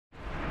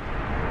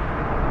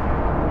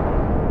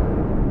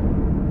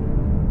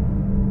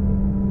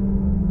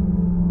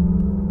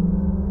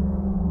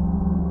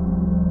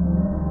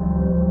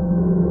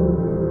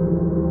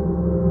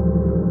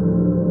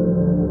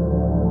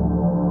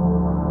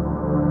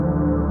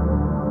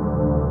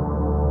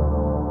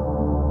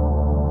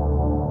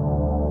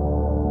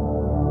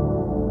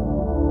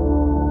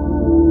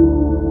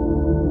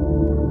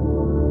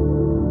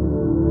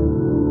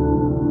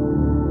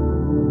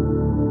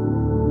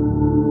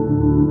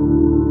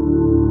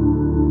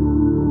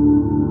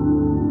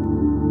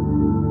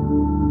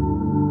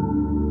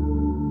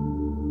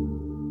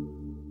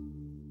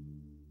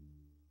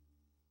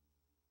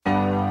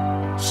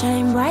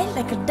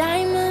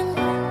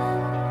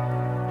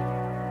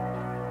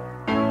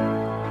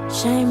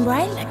shine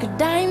bright like a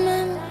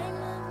diamond.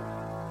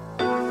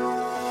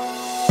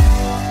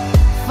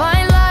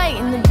 Find light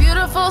in the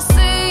beautiful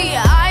sea.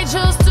 I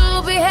chose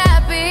to be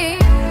happy.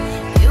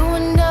 You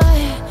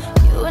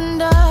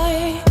and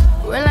I,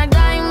 we're like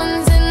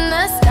diamonds in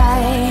the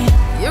sky.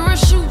 You're a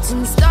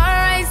shooting star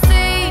I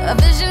see, a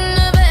vision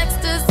of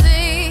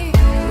ecstasy.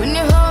 When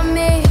you hold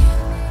me,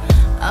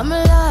 I'm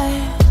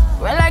alive.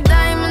 We're like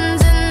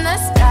diamonds in the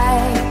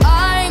sky.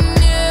 I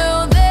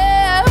knew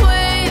that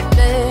we'd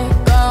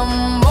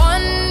become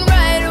one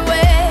right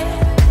away.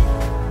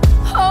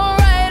 Oh,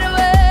 right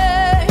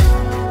away.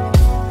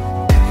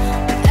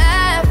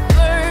 At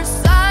first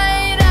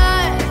sight,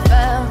 I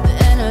felt the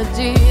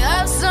energy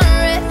of sun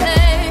rays.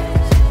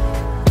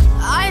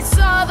 I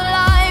saw the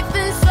life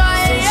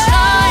inside you.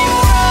 Shine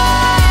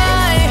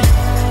bright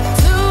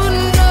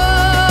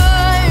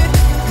tonight.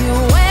 You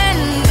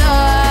and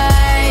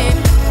I,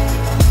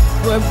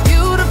 we're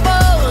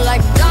beautiful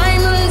like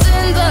diamonds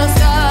in the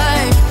sky.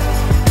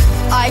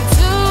 Eye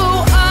to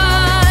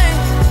eye,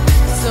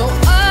 so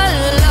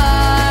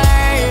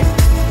alive.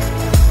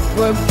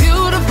 We're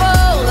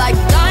beautiful like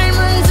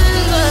diamonds in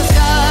the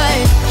sky.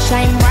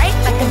 Shine bright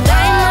like a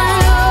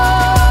diamond.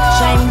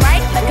 Shine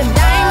bright like a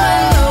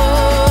diamond.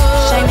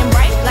 Shining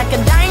bright like a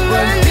diamond.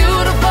 We're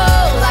beautiful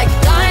like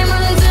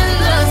diamonds in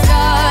the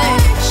sky.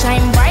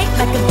 Shine bright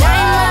like a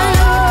diamond.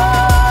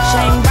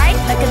 Shine bright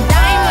like a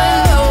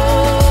diamond.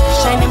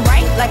 Shining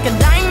bright like a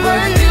diamond.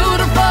 We're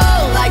beautiful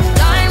like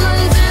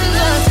diamonds in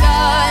the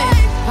sky.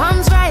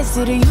 Palms rise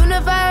to the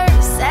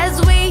universe as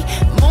we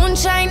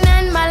moonshine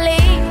and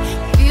Mali.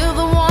 Feel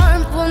the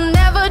warmth, we'll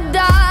never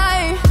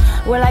die.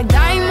 We're like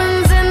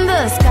diamonds in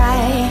the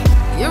sky.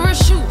 You're a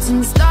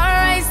shooting star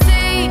I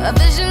see, a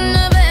vision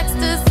of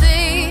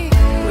ecstasy.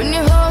 When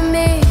you hold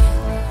me,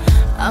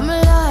 I'm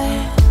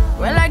alive.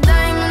 We're like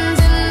diamonds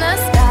in the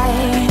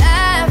sky.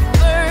 At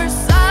first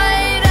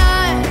sight,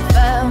 I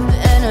felt the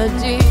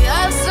energy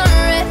of sun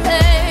rays.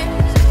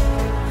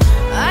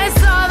 I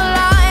saw the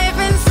life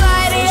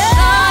inside you.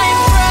 Shine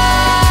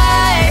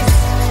bright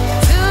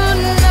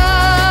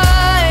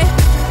tonight.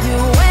 You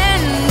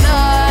and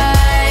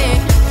I,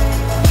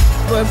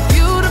 we're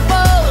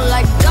beautiful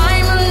like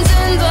diamonds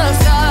in the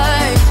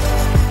sky.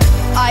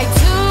 Eye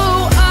to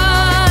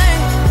eye,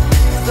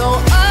 so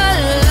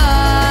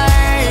alive.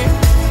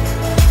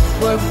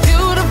 We're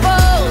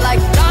beautiful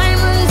like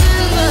diamonds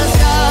in the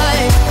sky.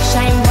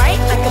 Shine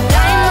bright like a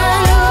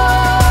diamond.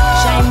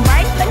 Shine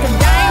bright like a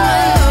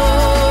diamond.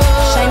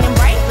 Shining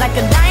bright like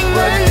a diamond.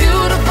 We're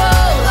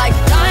beautiful like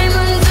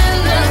diamonds in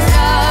the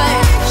sky.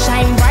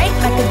 Shine bright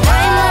like a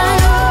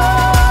diamond.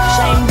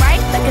 Shine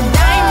bright like a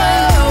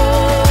diamond.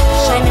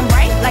 Shining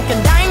bright like a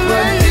diamond.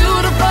 We're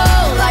beautiful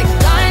like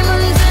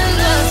diamonds in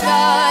the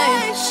sky.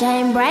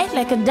 Shine bright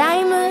like a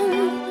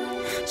diamond.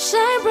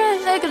 Shine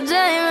bright like a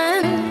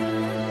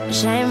diamond.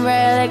 Shine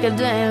bright like a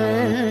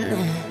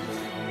diamond.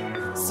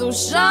 So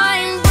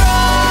shine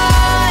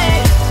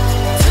bright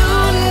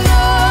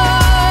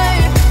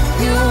tonight.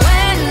 You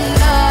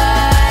and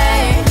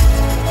I,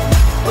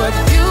 we're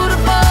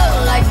beautiful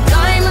like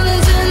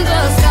diamonds in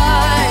the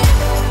sky.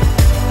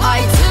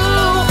 Eye to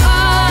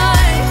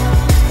eye,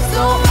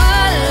 so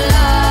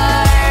alive.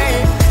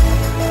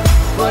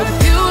 We're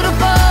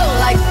beautiful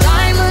like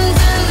diamonds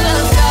in the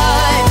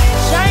sky.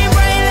 Shine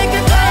bright like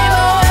a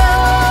diamond.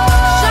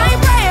 Shine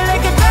bright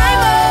like a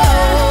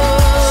diamond.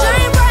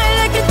 Shine bright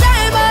like a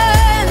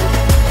diamond.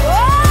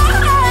 Oh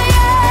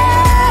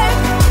yeah.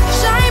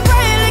 Shine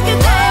bright like a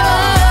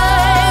diamond.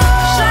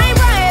 Shine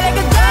bright like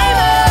a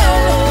diamond.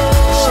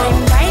 Shine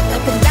bright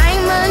like a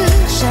diamond.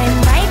 Shine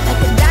bright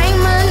like a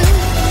diamond.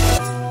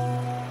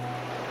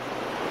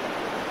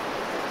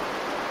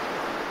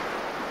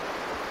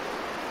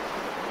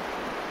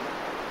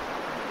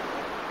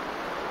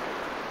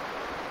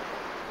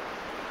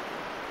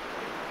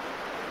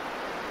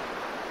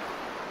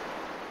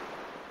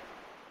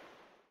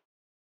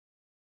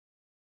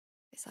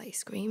 It's like you're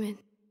screaming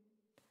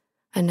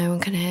and no one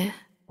can hear.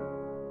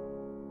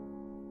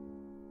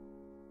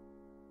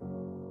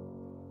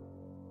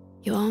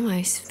 You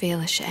almost feel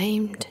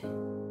ashamed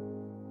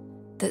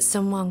that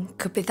someone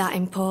could be that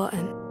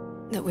important,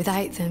 that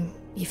without them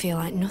you feel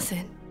like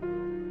nothing.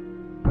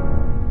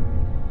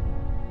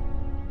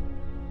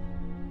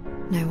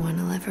 No one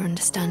will ever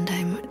understand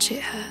how much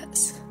it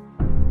hurts.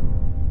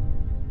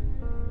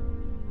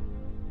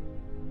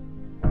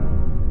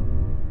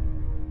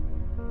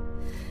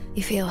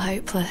 You feel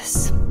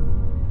hopeless,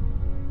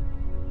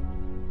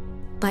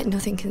 like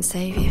nothing can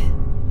save you.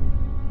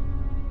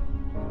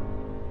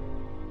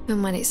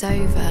 And when it's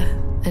over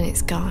and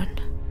it's gone,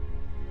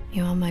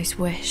 you almost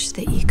wish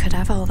that you could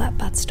have all that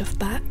bad stuff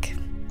back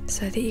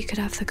so that you could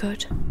have the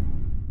good.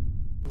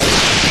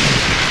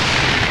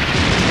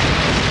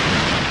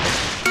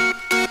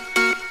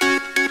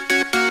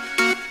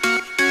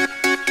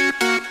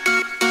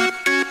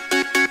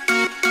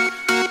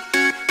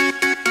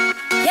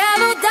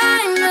 Yellow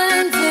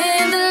diamonds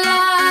in the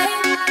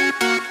light,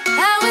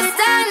 and we're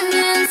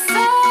standing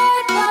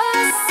side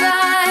by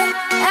side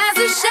as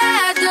a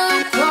shadow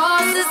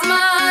crosses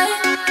mine.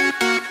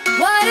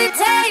 What it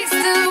takes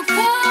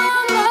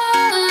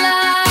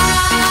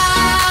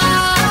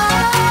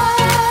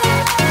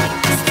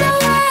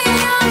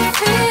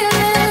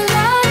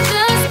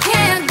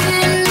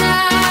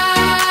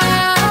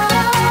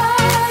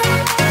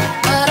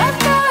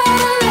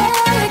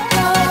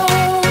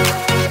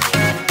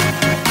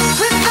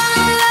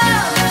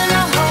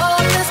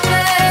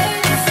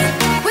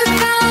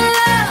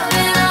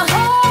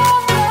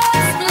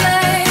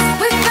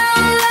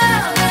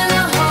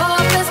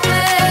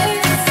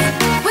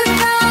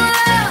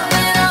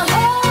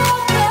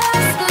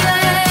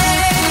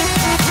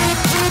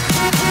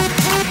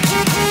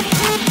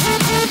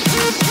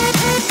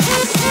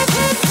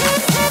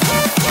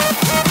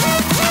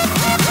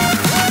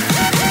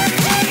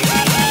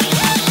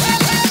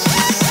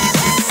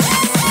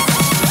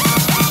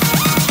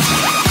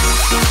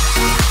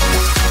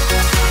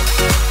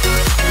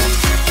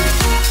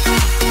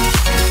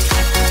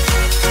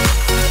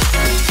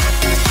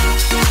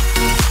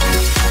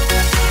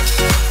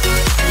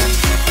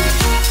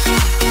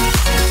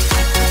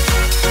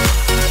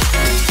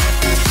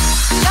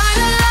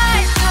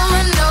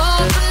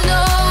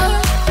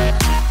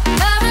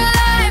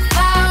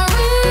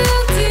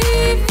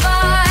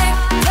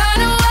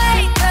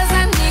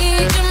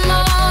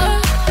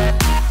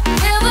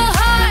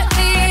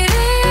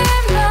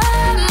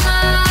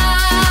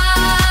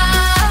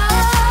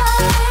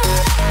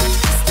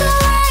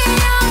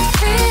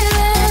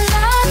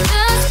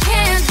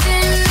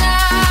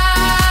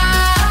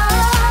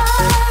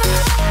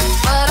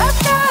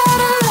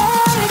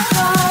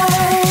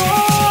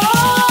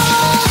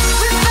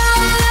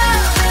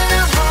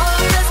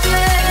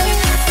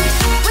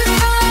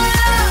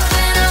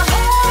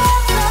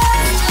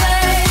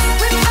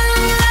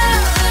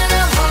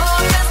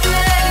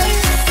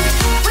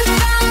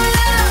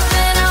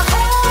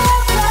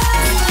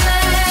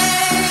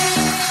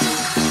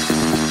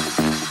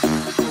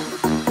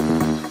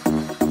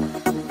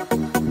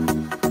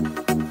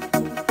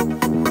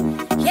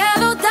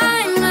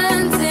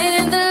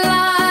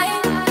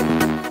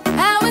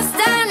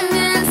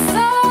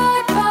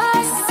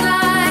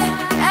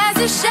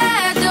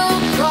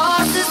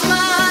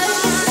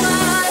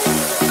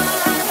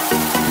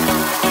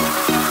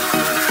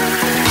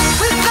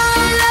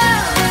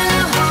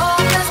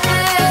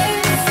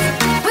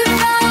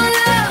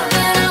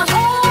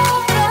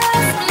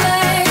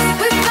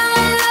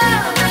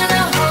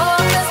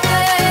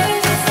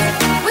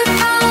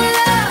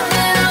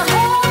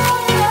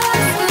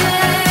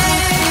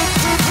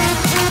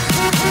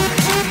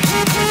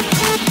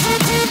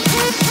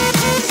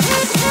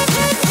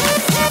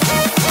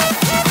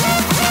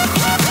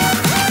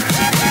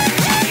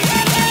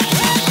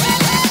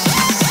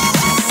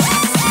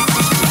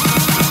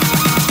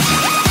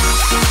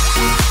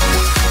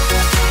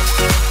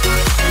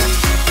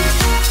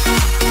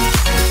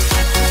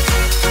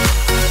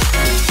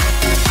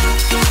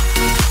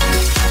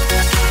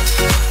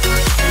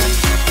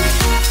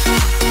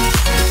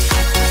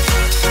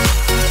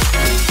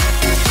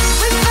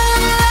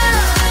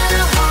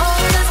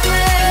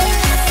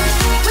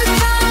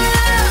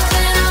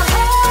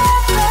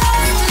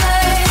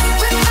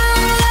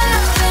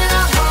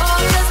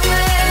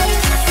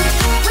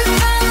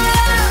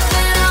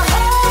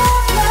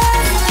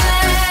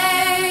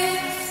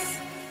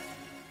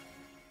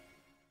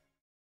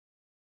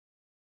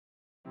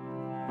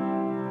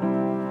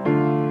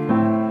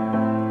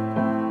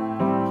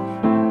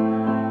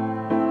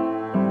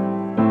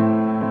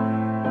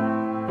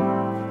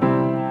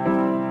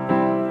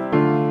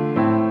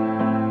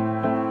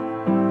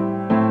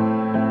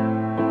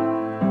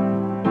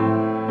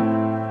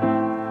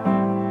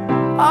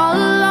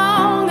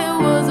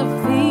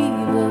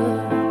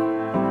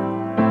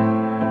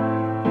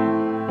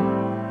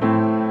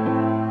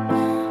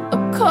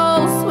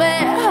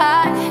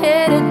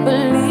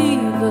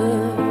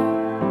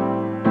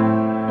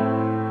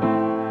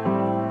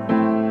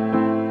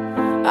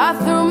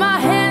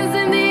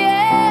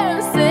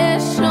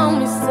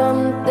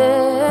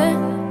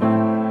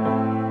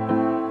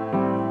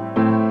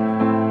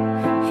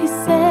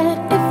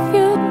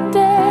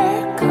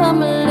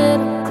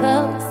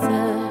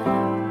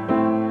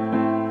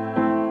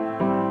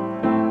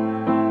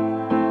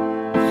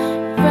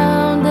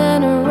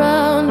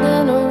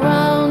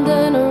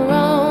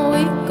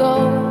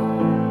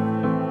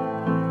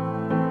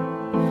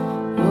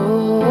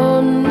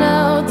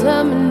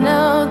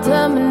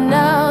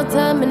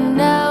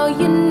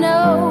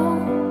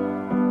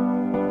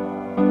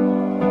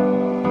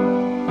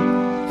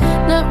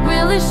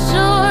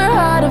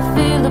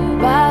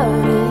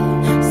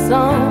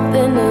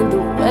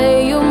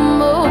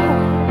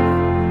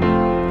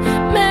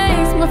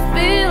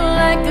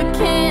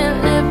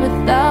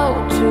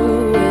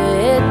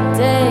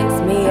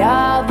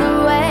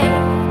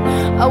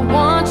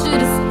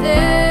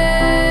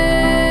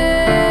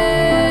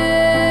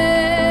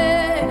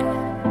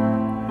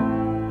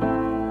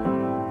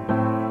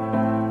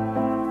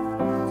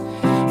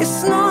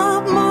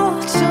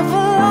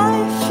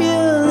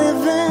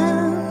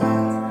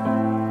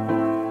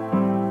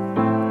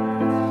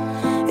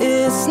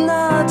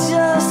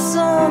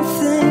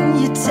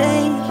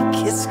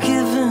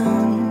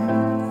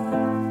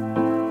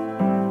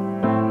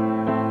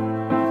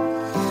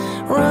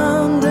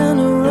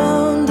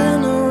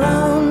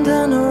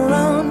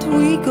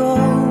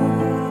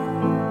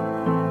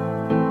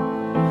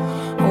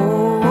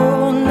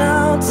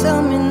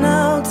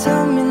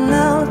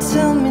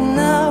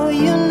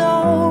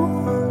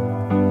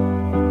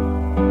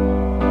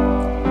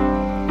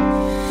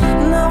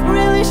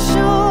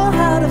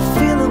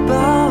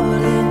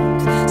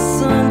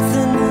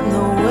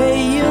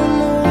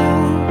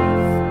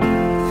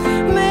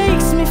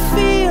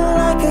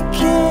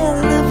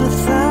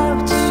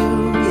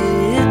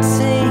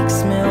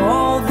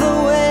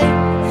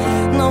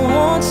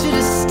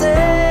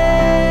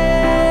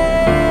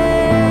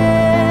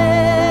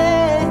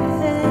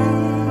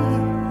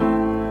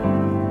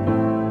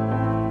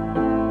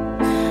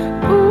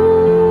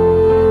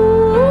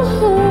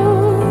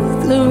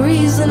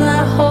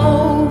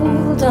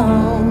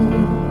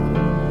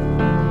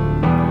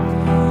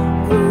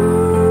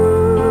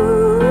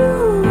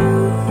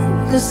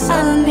 'cause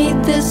I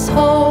need this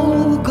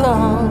hole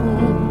gone.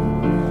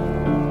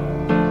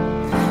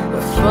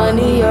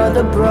 Funny, you're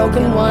the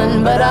broken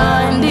one, but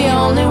I'm the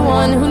only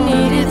one who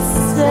needed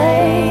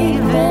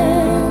saving.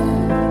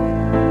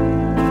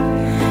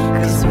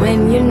 'Cause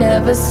when you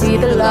never see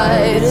the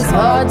light, it's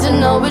hard to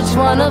know which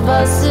one of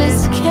us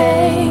is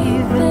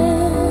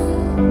caving.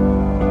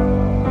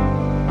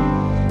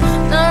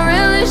 Not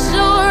really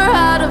sure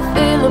how to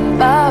feel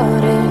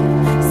about it.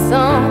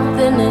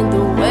 Something in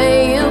the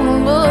way you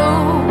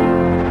move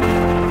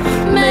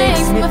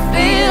makes me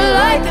feel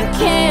like I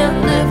can't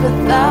live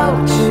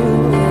without you.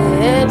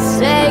 It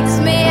takes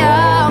me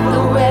out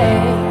the way.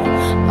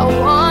 I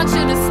want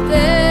you to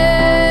stay.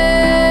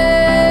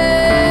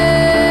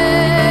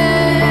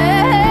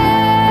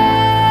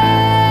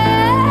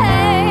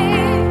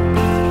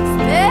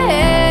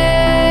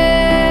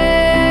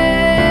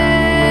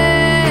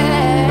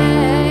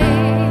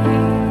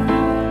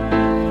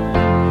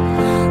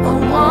 I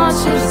want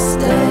you to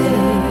stay.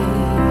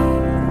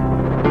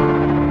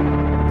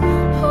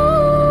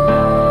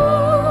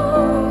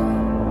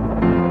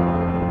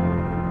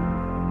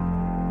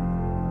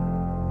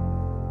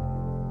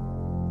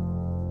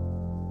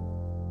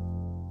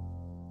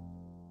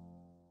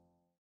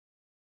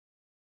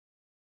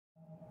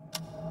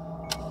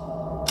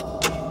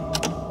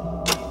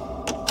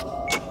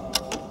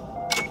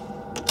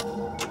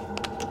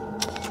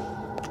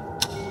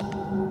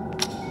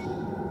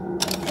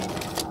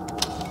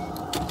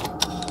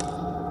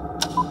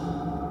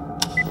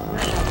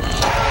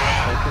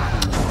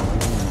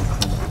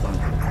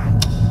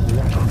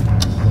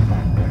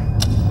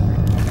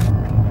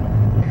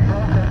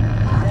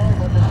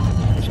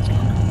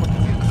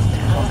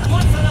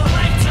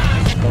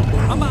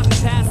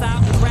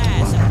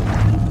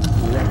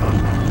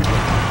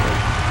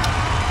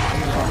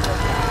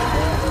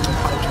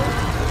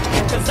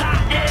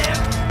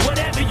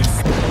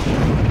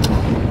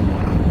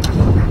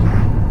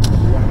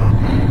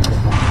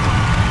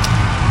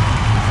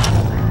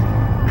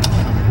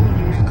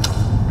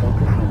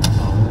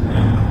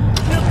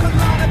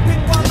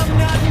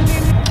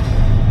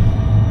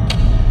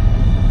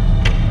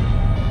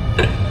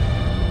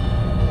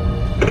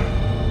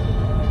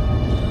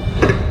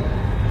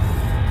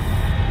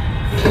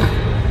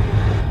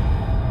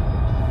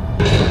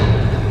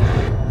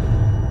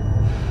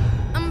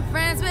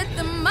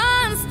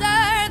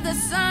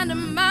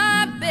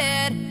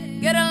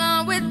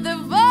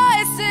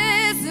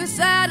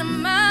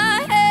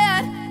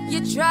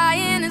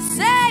 Trying to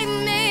save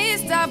me,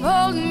 stop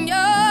holding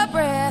your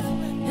breath.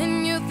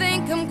 And you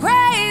think I'm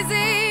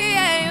crazy,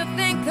 yeah, you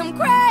think I'm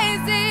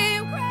crazy.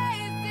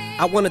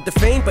 I wanted the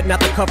fame, but not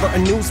the cover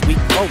of Newsweek.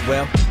 Oh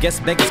well, guess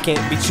beggars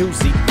can't be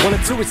choosy.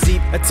 Wanted to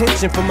receive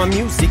attention from my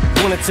music.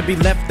 Wanted to be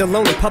left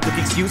alone in public,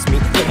 excuse me.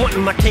 But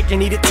wanting my cake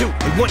and eat it too,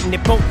 and wanting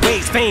it both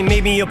ways. Fame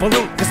made me a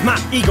balloon, cause my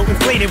ego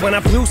inflated when I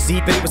flew see.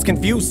 But it was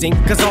confusing,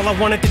 cause all I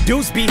wanted to do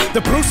was be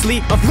the Bruce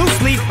Lee of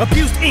loose leaf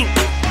abused ink.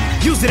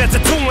 Use it as a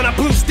tool when I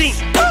blew steam.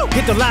 Woo!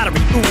 Hit the lottery,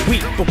 ooh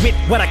wee. But with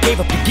what I gave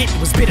up to get, it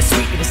was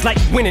bittersweet. It was like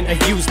winning a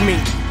used me.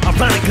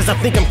 Ironic, cause I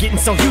think I'm getting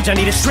so huge I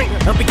need a shrink.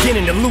 I'm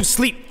beginning to lose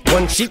sleep.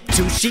 One sheep,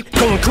 two sheep,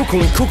 going cuckoo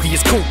and kooky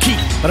is cool key.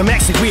 But I'm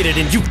actually weirder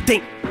than you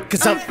think.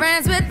 Cause I'm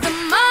friends with the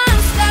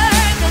monster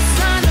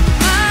that's under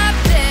my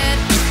bed.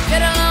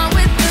 Get along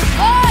with the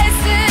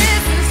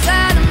voices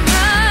inside of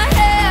my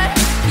head.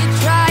 You're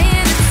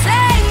trying to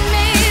save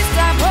me,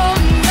 stop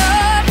holding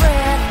your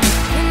breath.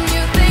 And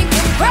you think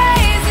I'm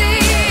crazy,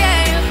 yeah,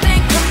 you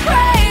think I'm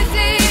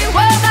crazy.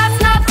 Well, that's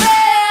not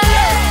fair.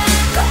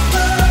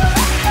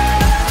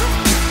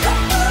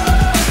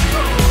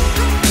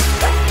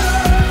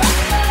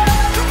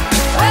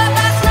 Well,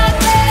 that's not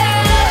fair.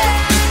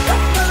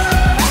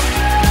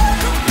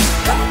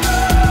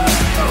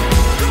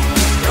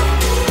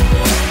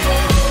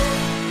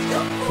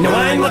 No,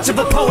 I ain't much of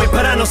a poet,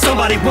 but I know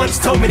somebody once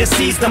told me to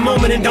seize the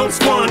moment and don't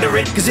squander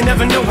it. Cause you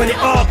never know when it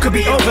all could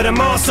be over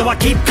tomorrow, so I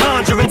keep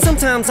conjuring.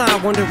 Sometimes I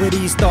wonder where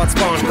these thoughts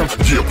spawn from.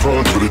 Yeah,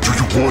 ponder it, do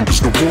you wonder?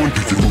 No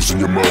wonder you're losing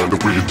your mind the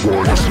way it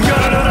wanders.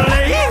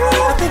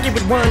 I think you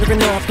were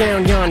wandering off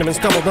down yonder and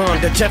stumbled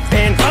on to Jeff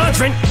Van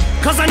Vondren.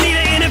 Cause I need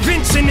an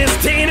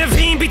interventionist to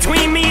intervene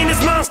between me and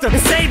this monster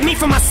and save me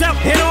from myself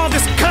and all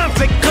this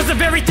conflict. Cause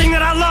of everything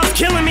that I love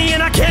killing me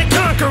and I can't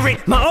conquer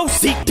it. My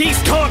OCD's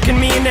talking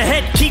me in the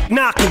head, keep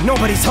knocking.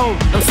 Nobody's home,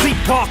 I'm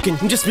sleepwalking.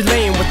 I'm just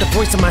relaying what the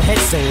voice in my head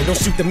saying. Don't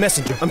shoot the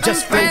messenger, I'm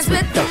just friends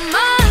with the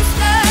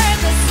monster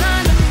that's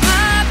under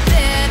my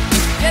bed.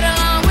 Get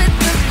along with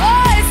the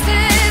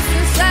voices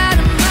inside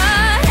of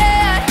my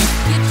head.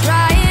 You're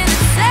trying to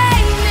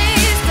save me,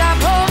 stop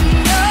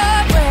holding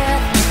your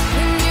breath.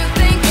 And you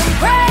think I'm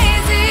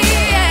crazy,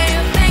 yeah,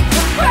 you think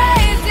I'm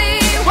crazy.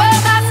 Well,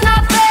 that's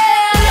not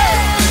fair.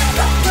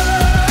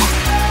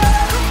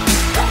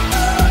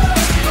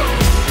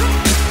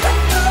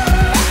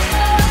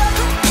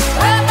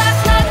 Well,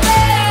 that's not fair.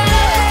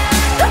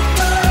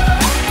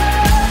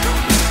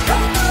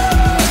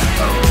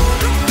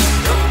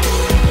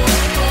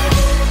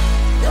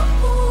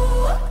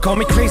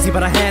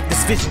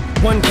 vision.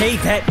 One day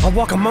that I'll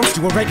walk amongst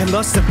you, a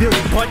regular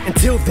civilian. But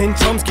until then,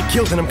 drums get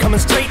killed and I'm coming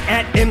straight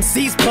at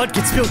MC's. Blood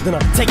gets spilled and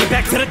I take it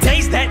back to the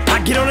days that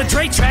I get on a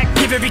Dre track.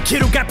 Give every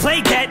kid who got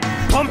played that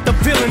pumped up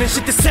feeling and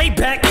shit to say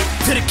back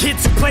to the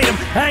kids who played them.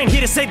 I ain't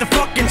here to save the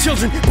fucking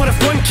children, but if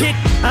one kid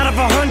out of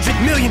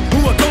 100 million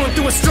who are going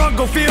through a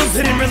struggle feels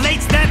it and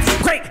relates, that's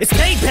great. It's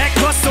payback.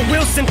 Russell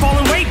Wilson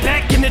falling way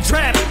back in the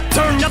draft.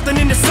 Turn nothing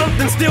into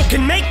something, still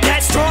can make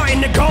that. Straw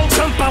in the gold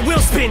jump, I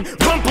will spin.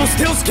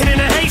 Rumpelstiltskin in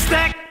a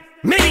haystack.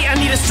 Maybe I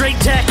need a straight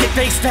jacket,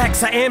 face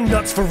facts. I am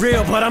nuts for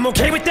real, but I'm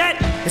okay with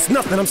that. It's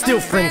nothing, I'm still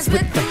friends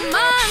with the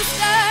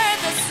monster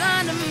that's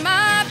under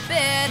my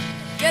bed.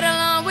 Get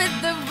along with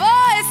the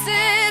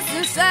voices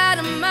inside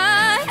of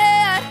my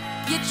head.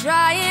 You're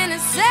trying to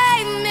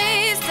save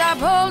me, stop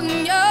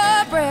holding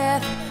your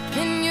breath.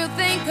 And you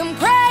think I'm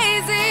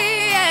crazy,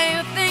 yeah,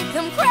 you think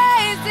I'm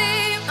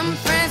crazy. I'm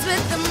friends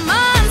with the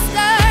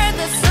monster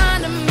that's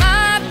under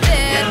my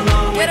bed.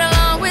 Get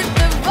along with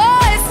the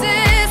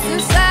voices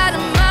inside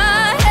of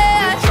my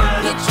head.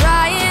 You're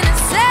trying to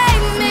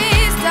save me,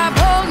 stop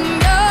holding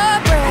your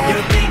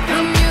breath.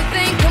 And you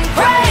think I'm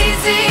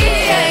crazy,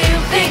 yeah, you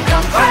think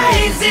I'm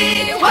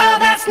crazy. Well,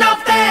 that's not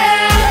fair.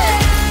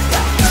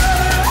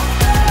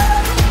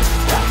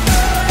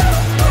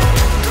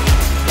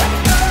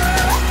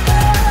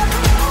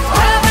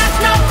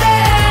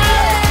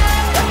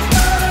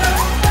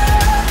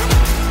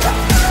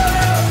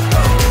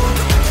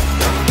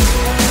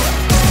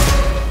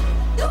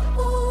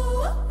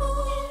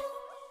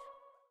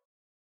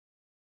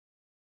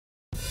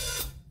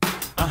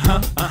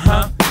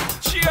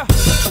 Yeah.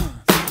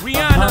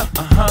 Rihanna.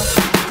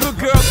 Good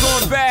girl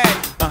going bad.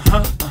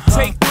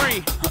 Take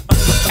 3.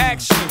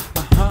 Action.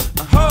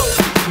 Ho.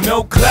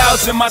 No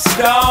clouds in my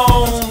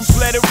stones.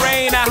 Let it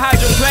rain. I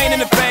hydroplane in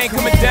the vein.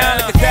 Coming down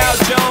like a Dow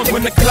Jones.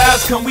 When the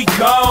clouds come, we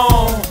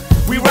gone.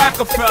 We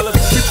Rockefellers,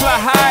 we fly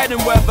higher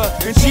than weather,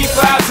 and cheap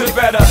vibes are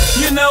better.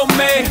 You know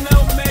me,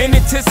 in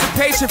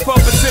anticipation for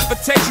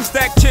precipitation,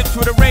 stack chips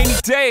with a rainy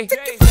day.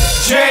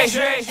 Jay,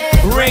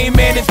 Rain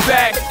Man is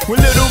back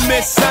with Little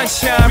Miss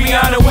Sunshine.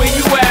 Rihanna, where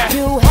you at?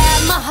 You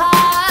have my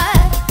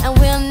heart, and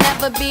we'll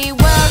never be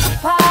worlds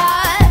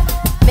apart.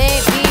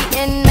 Maybe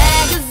in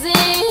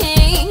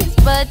magazines,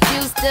 but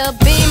you still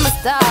be my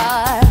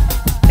star.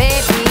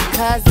 Baby,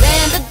 'cause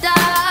in the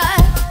dark,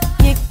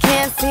 you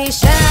can't see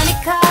shiny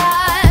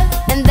cars.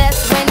 And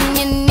that's when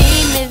you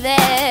need me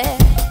there.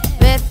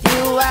 With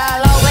you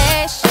I'll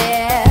always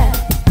share.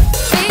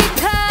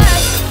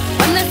 Because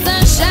when the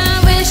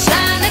sunshine will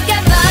shine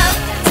together.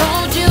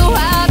 Told you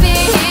I'll be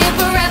here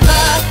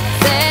forever.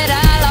 Said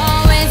I'll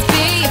always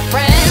be your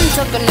friend.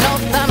 Took an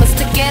oath I'ma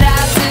stick it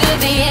out to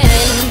the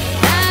end.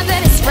 Now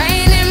that it's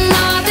raining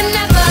more than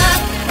ever,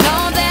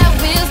 know that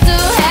we'll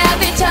still have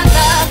each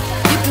other.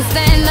 You can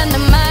stand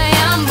under my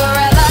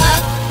umbrella.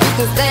 You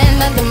can stand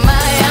under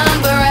my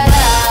umbrella.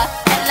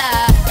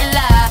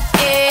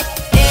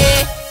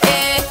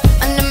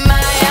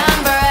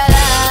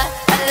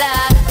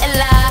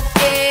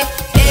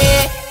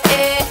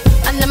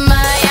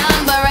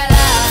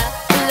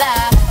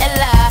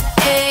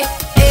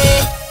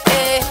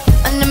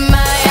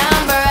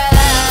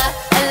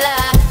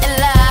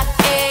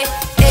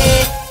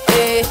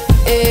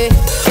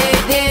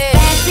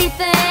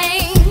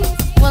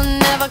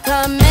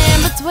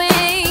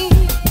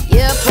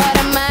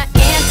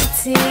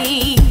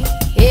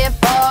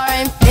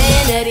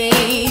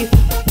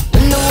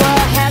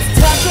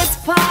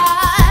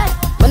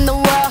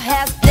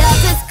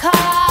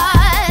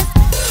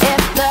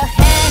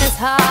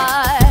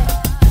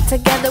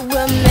 Together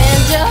we'll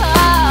mend your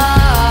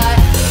heart.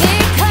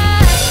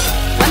 Because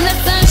when the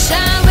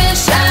sunshine will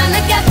shine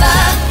together.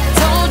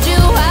 Told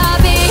you I'll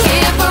be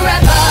here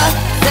forever.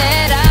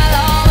 Said I'll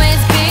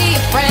always be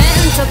your friend.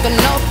 Took an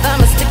oath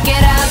I'ma stick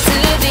it out to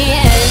the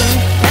end.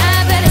 Now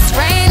that it's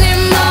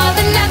raining more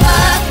than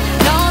ever,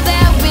 know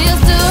that we'll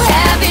still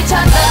have each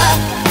other.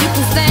 You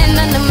can stand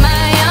under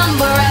my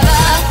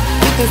umbrella.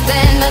 You can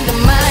stand under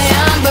my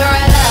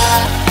umbrella.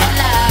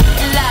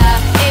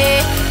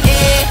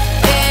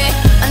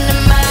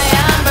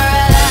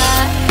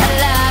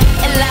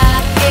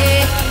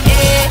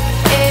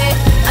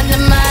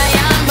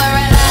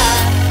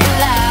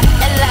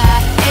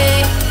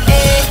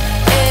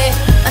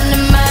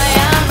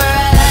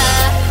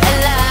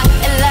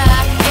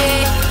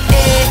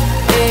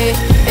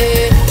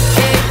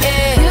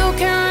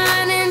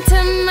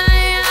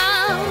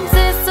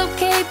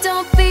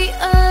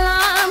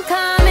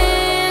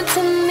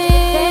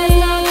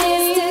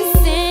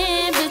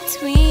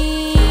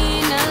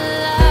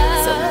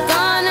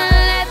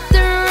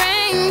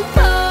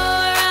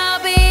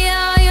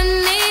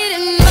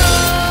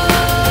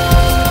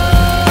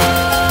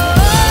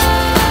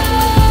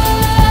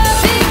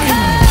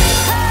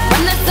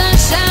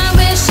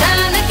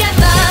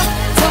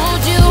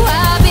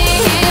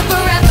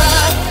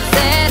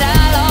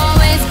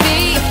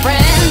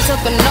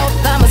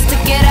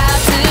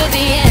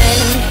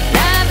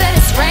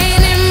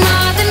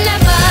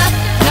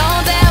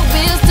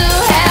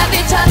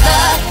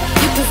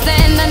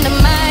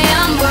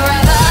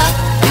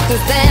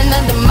 Stand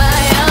under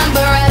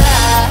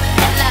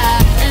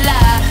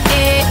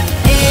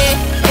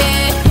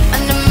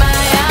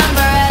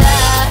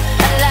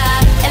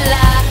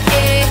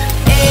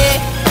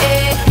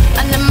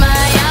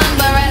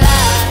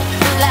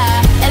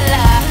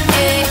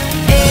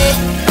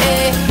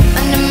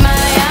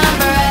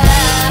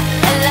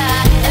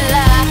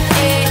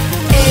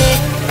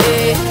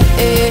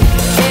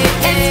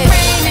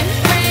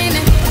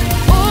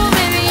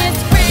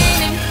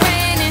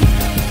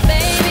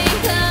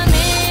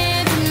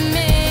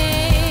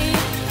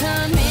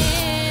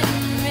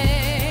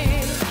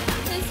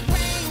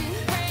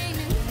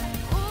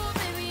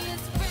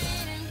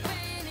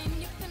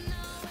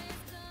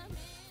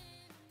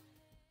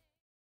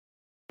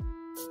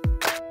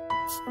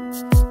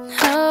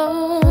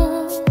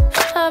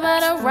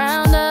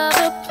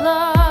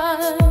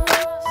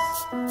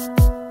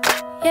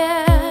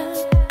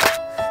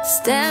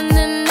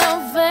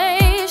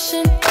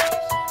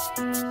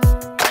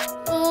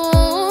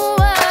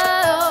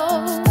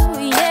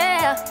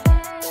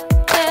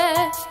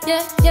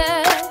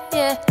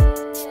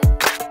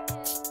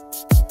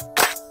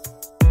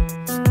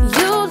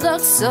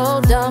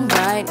so dumb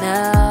right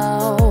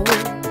now.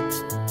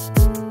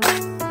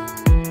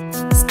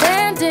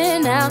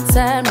 Standing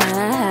outside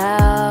my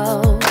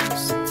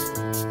house,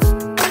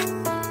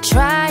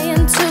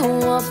 trying to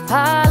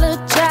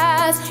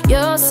apologize.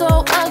 You're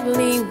so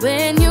ugly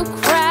when you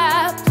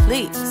cry.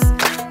 Please,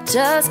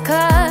 just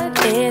cut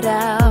it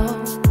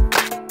out.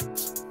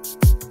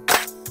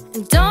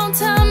 And don't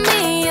tell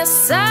me you're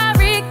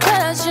sorry,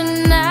 'cause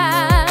you're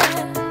not.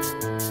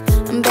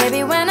 And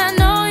baby, when I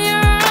know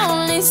you're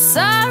only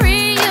sorry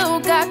you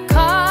got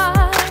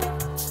caught,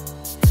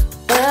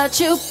 but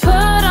you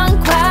put on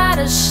quite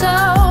a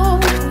show,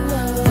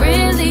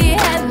 really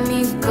had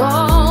me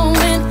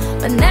going,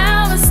 but now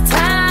it's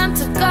time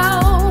to go.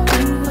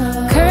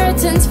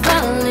 Curtains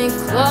finally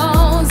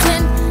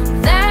closing,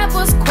 that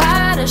was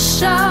quite a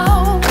show.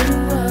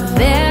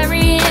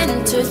 Very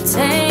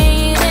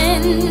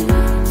entertaining,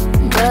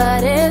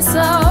 but it's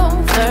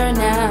over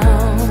now.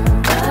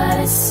 But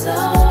it's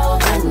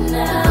over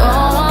now. Go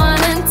on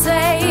and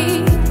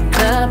take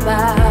a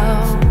bow.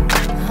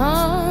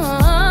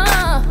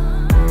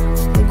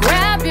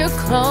 Grab your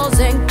clothes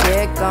and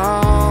get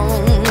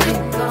gone.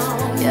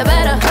 You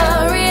better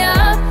hurry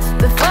up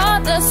before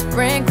the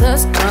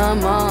sprinklers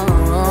come on.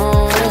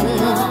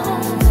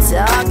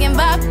 Talking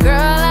about,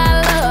 girl, I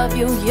love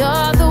you,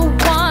 you're the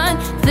one.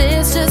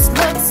 This just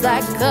looks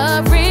like a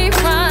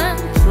rerun.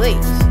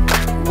 Please,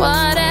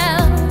 what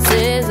else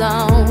is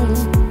on?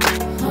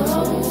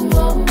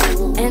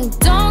 And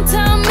don't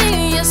tell me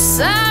you're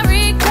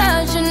sorry,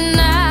 'cause you're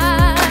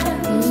not.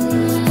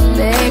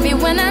 Baby,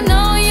 when I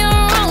know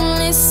you're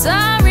only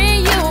sorry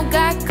you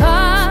got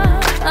caught,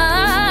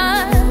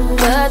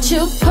 but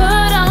you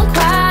put on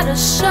quite a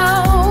show,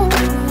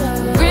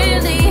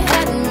 really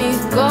had me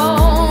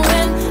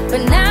going,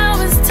 but now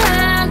it's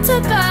time to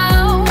go.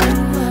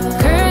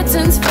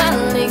 Curtains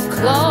finally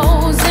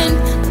closing,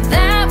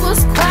 that was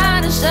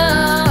quite a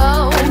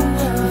show.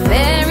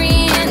 Very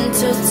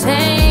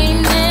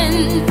entertaining,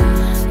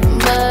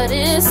 but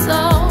it's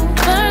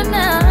over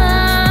now.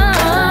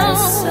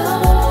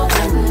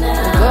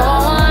 Go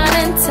on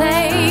and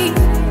take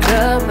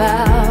a bow.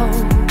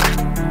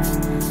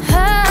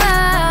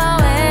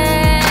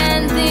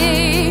 And the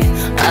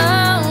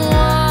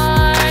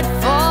award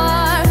for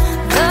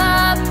the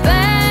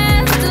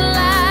best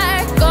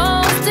life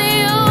goes to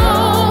you,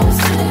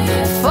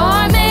 for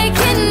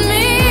making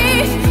me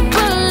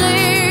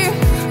believe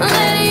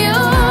that you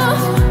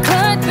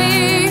could be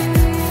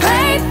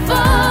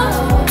faithful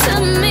to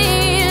me.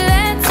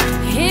 Let's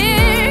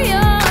hear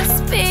your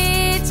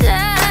speech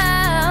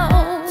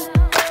out.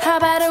 How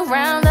about a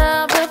round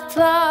of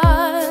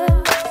applause?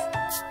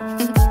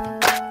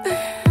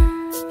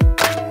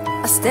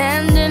 A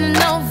standing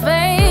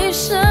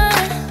ovation,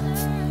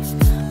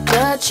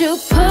 but you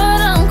put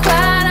on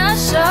quite a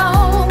show,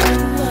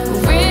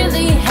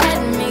 really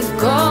had me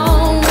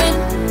going.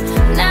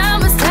 Now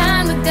it's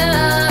time to go.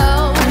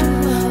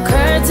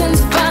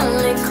 Curtains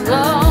finally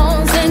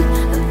closing,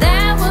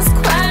 that was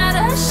quite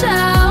a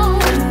show.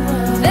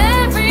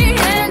 Very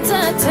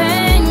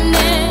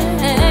entertaining,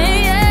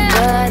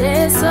 but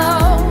it's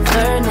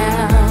over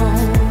now.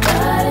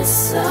 But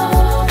it's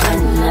over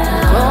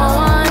now. Go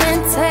on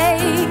and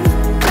take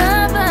a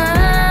bow,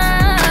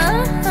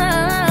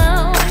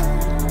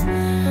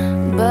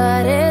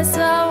 but it's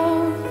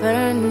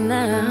over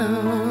now.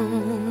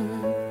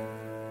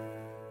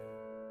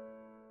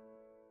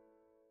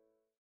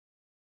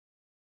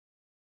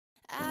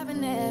 I've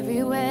been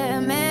everywhere,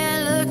 man,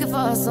 looking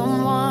for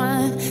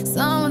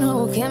someone who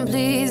can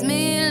please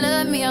me,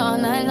 love me all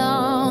night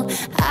long.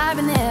 I've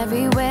been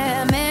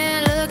everywhere,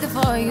 man, looking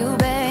for you,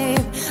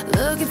 babe,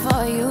 looking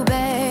for you,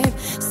 babe,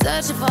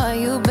 searching for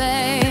you,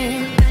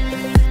 babe.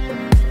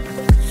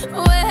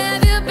 Where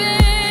have you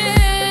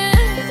been?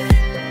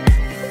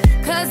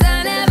 'Cause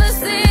I never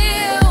see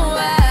you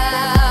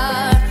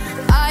out.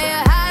 Are you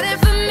hiding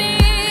from me?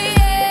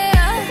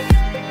 Yeah.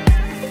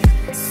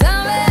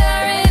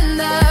 Somewhere in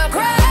the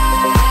crowd.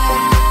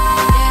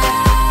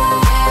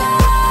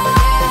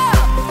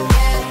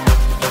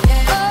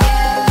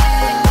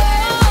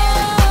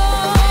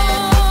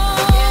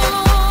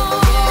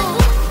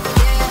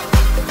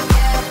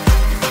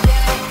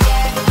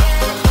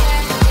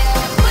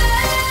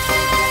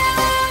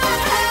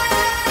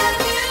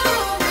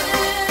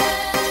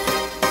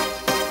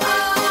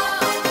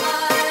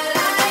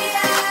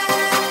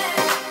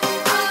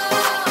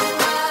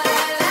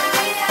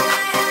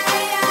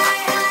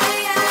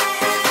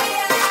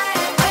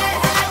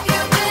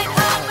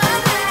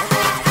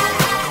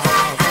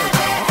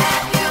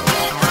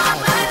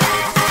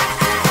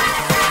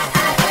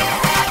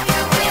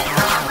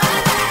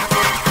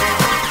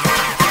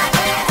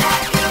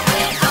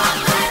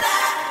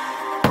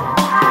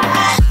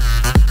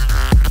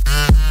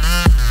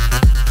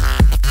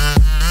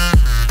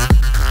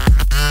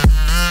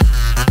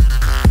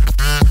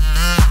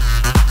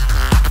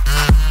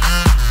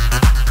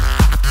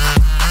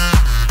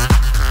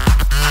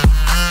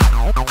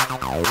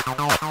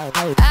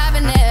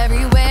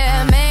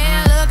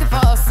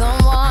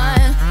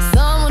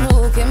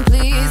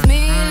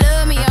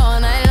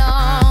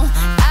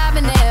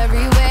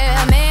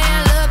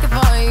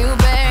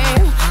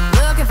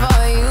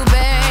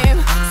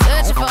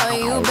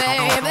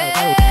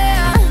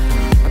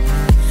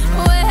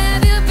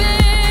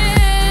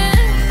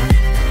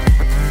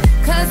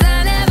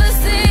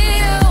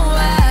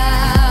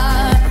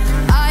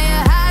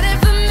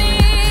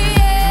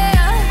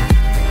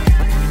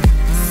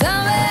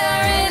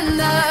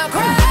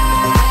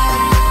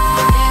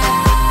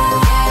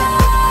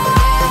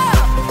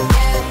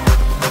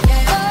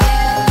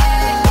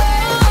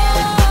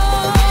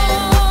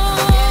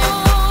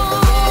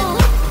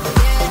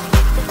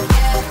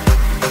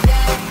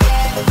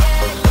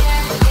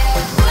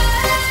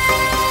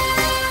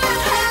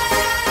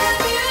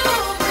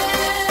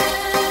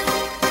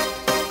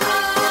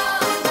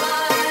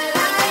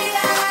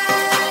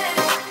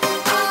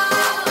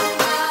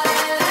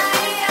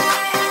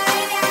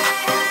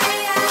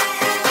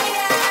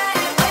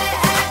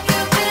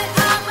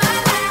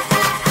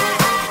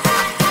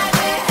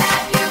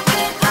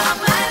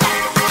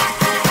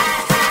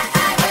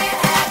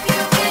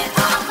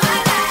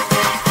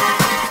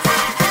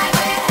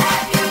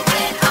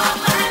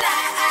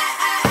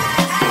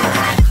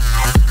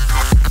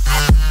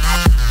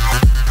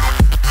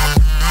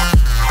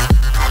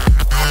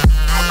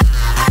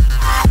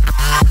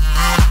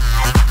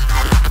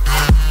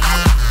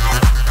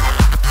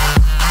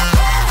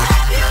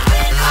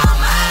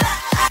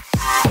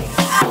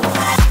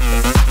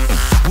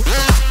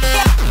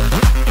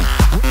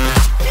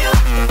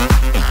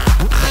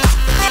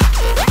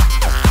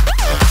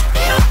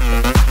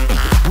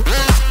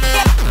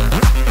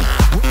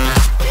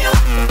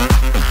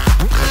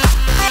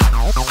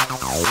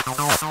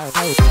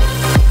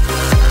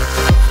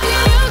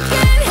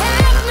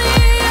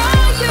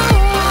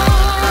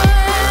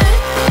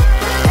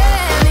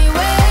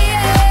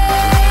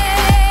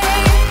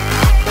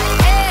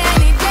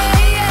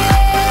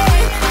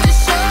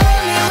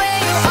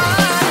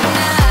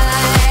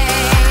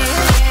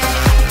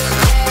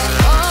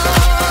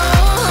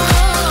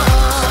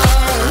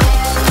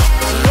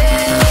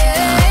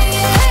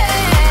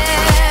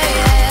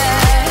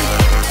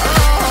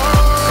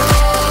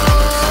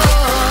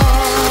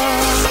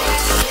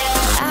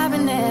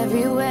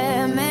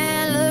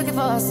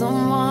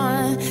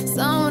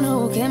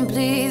 and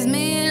please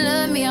me,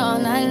 love me all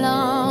night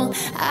long.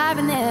 I've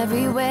been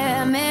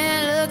everywhere, man,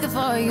 looking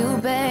for you,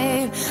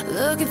 babe.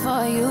 Looking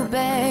for you,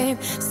 babe.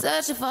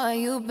 Searching for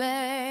you,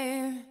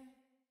 babe.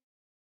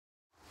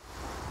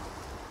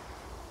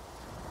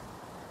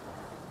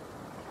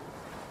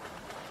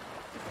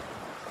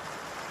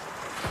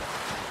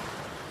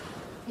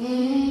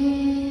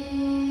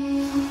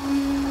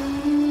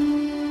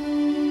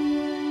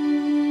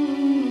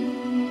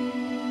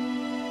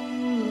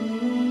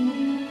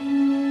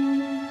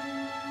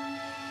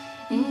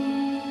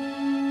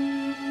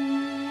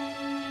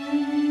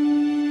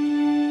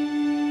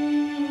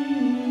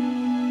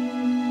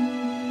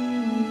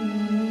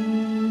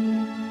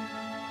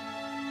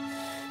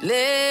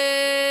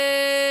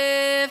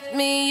 Lift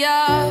me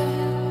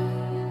up,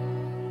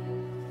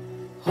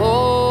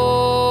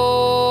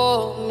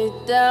 hold me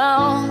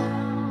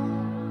down,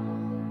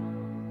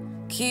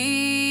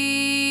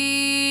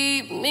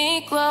 keep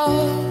me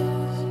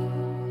close,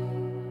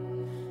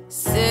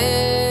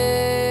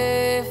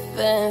 safe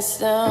and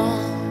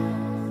sound.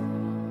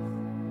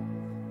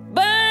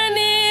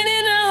 Burning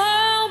in a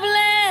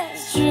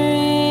hopeless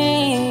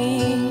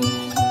dream.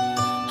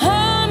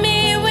 Hold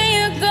me when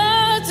you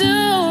go to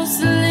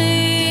sleep.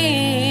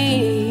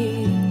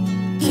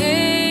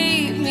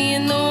 Keep me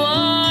in the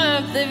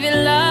warmth of your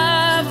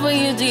love when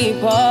you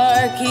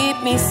depart.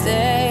 Keep me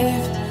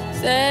safe,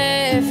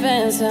 safe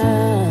and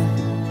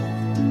sound.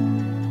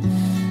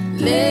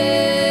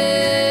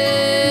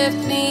 Lift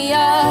me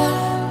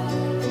up,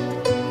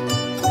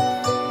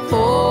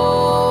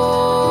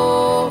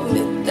 hold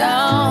me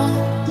down,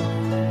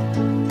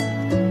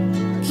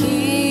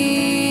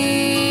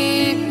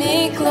 keep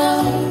me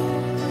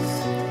close,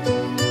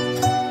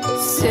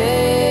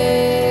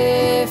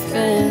 safe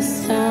and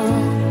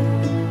sound.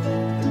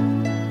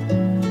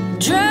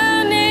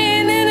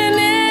 Drowning in an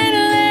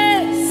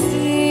endless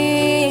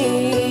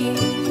sea.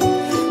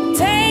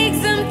 Take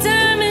some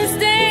time and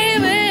stay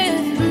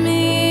with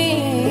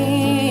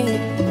me.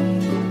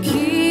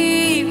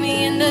 Keep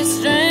me in the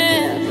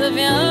strength of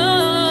your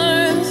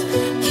arms.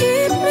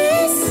 Keep me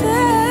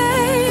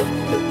safe,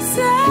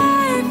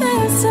 safe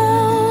and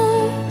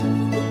sound.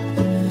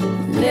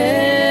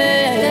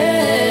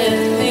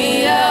 Lift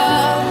me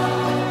up,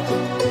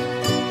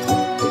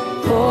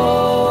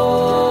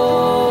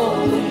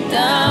 hold me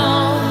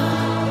down,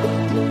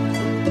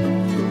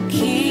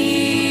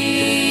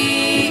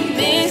 keep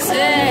me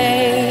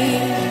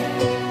safe,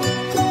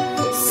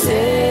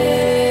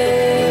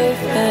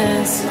 safe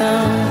and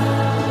sound.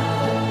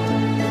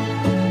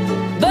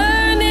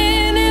 Burning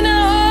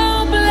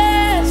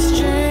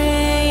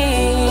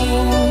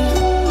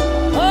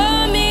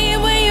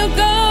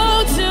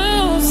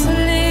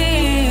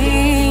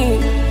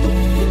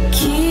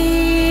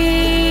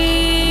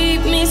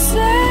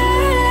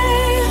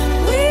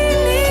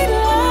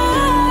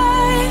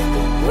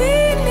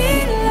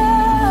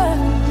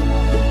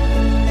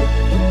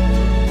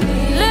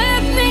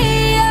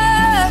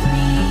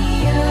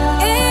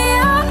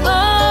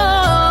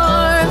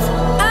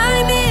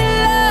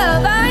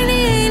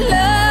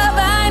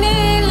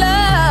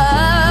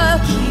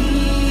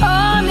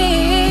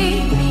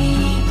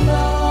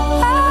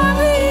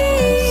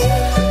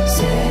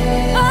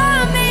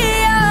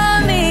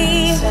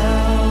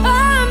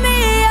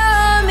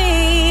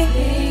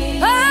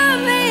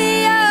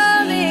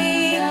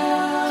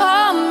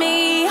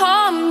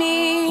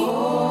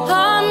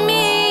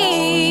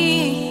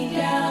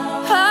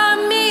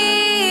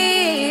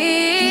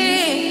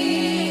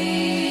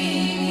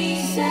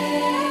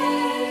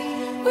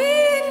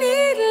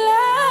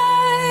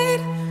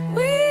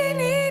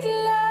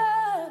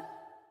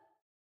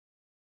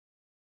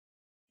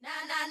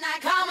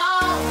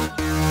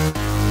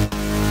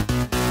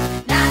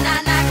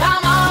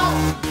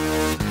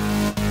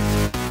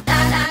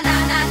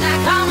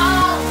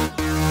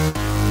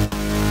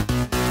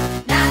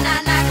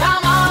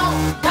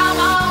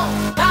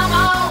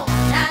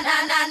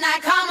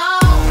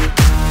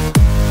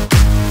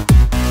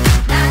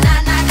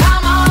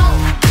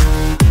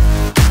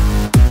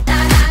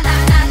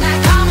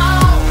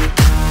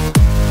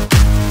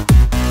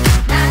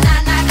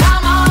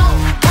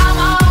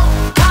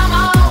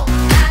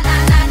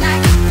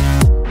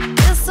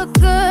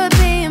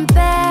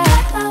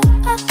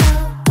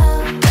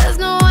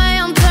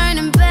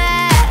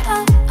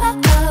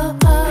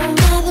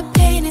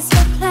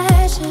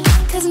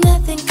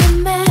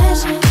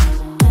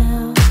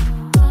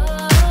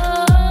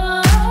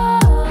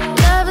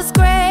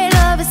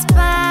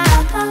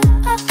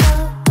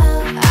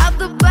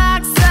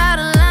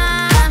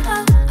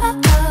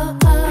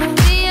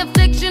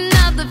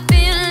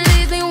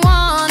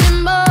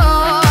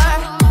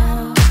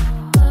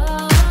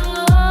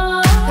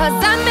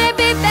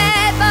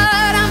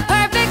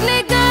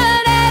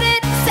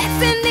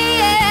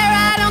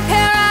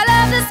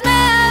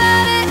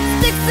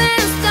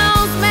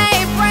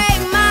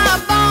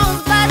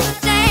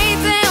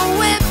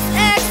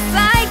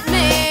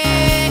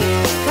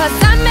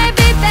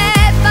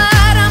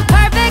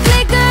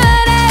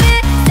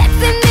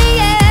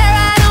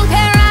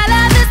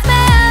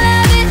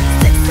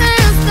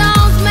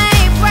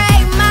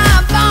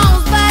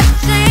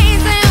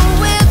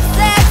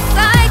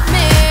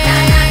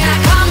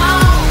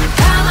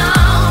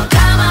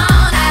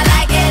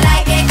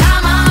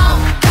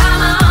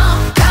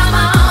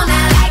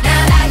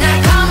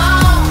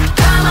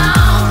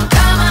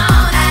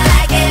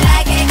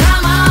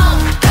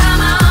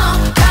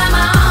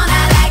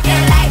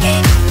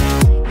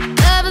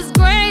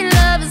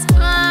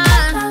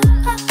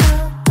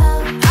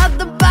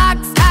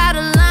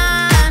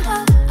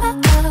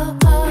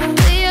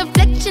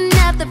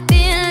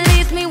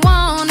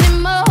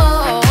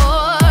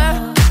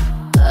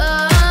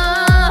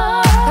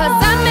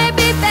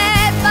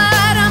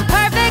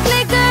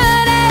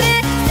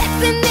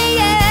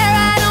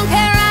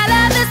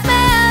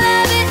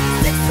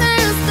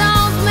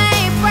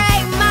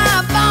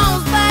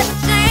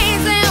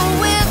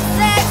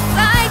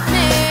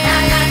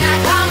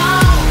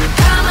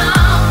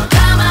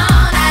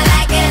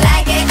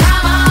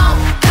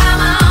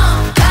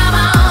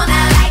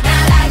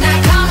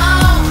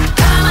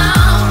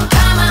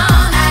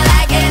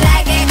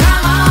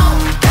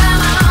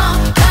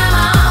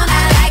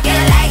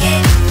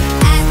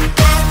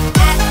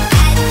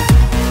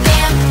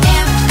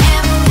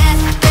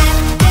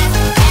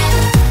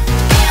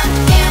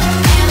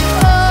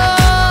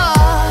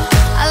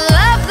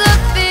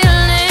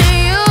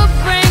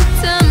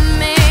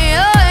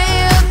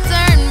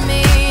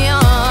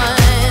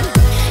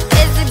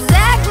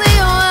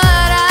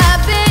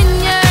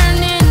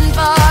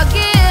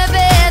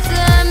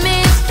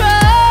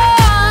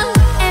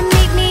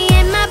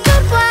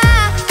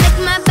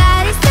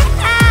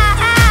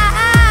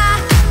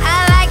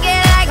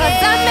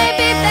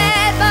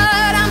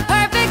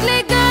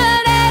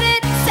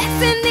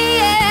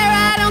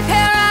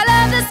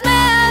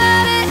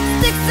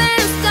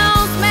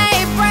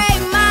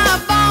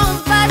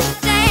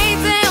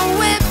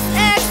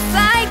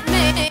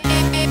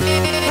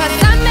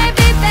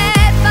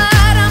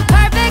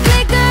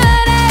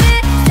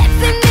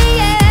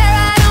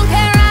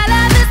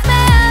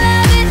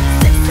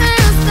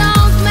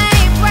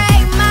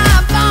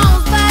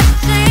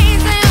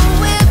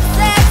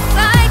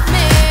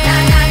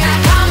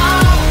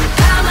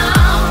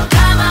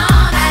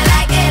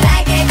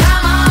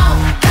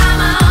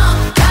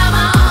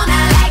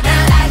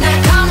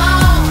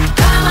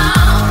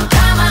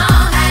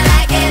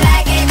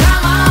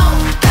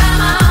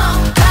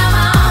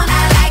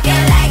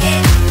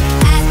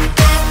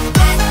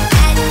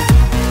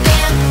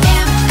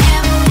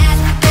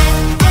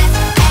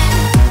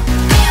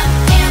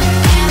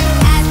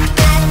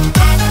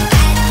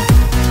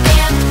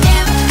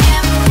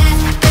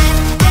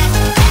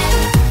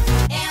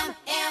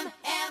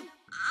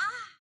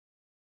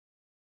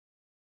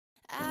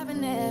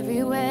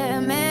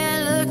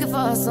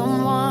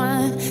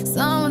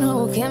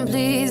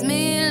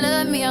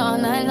love me all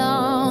night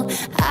long.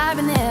 I've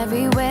been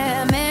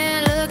everywhere,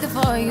 man, looking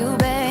for you,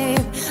 babe.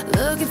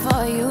 Looking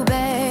for you,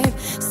 babe.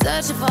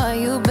 Searching for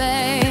you,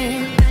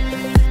 babe.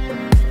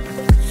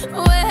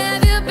 Where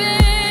have you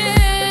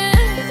been?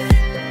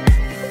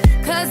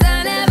 'Cause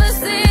I never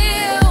see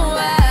you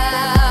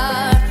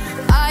out.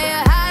 Are you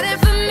hiding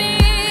from me?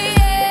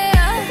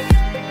 Yeah.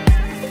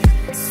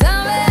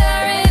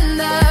 Somewhere in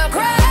the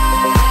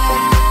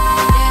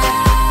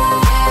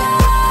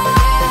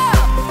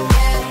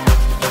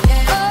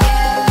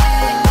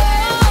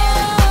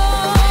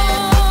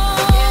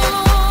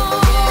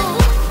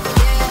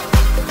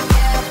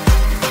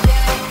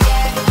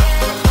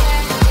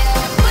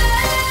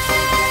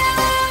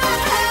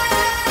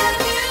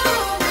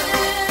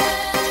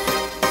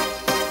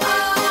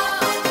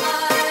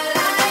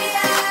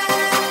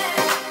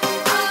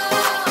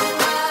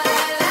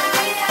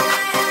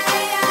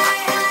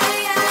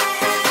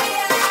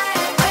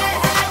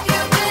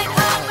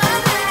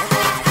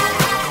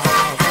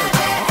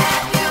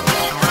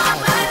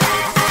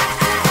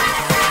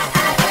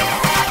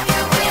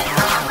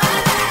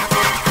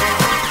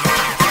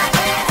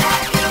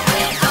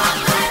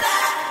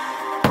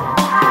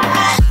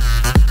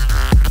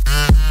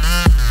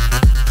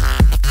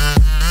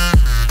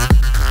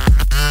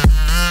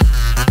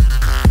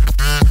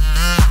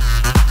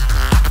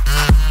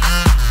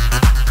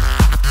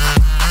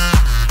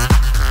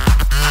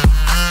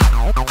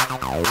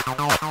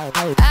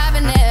I've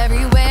been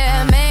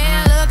everywhere,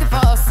 man, looking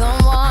for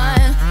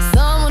someone,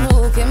 someone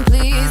who can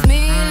please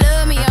me,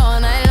 love me all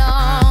night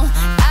long.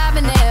 I've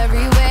been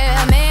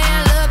everywhere,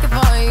 man, looking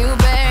for you,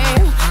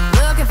 babe.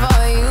 Looking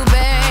for you,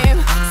 babe.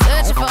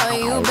 Searching for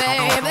you,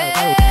 baby.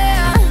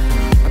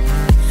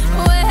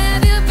 Where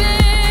have you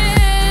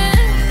been?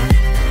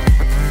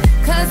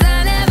 'Cause I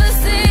never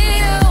see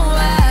you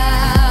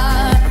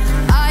out.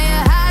 Are you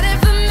hiding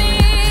from me?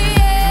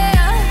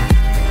 Yeah.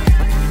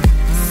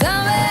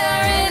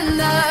 Somewhere in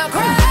the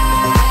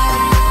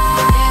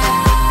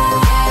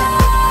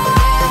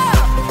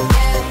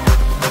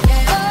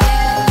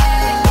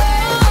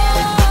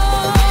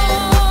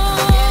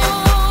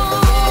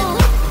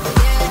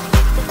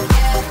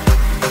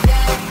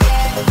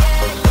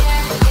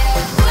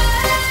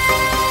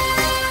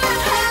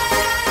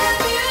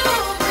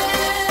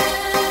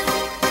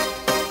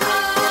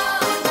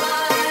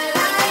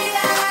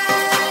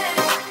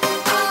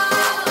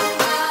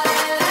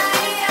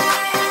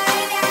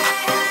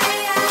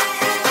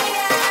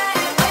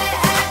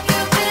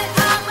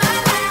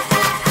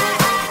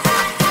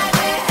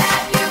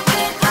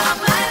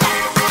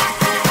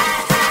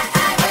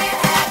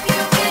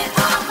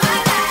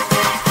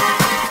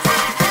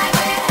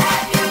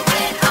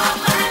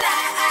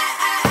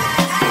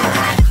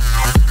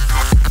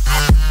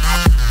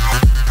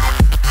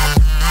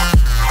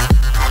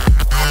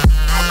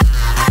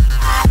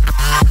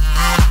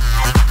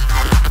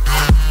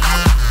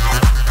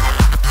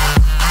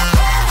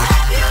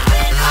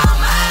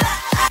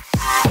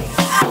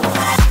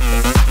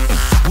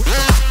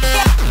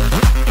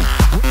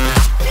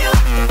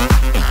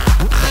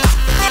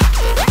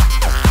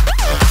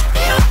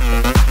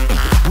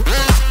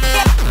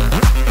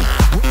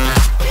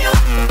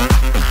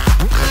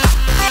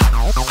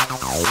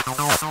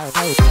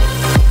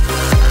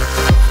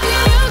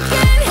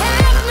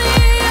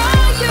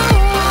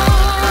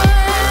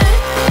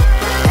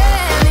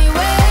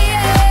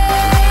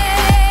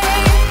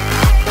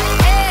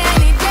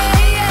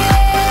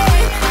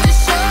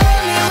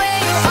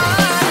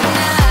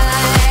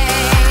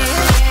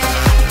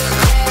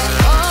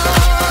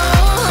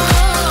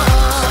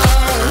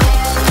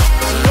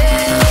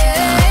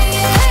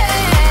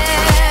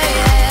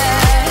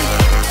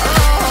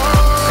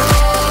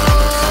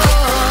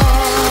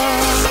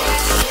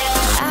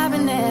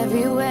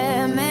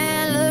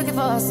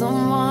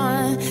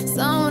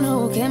someone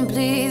who can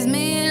please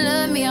me,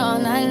 love me all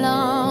night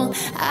long.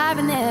 I've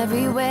been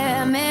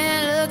everywhere, man,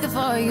 looking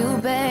for you,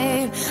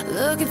 babe.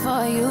 Looking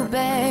for you,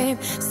 babe.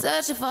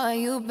 Searching for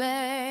you,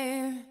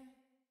 babe.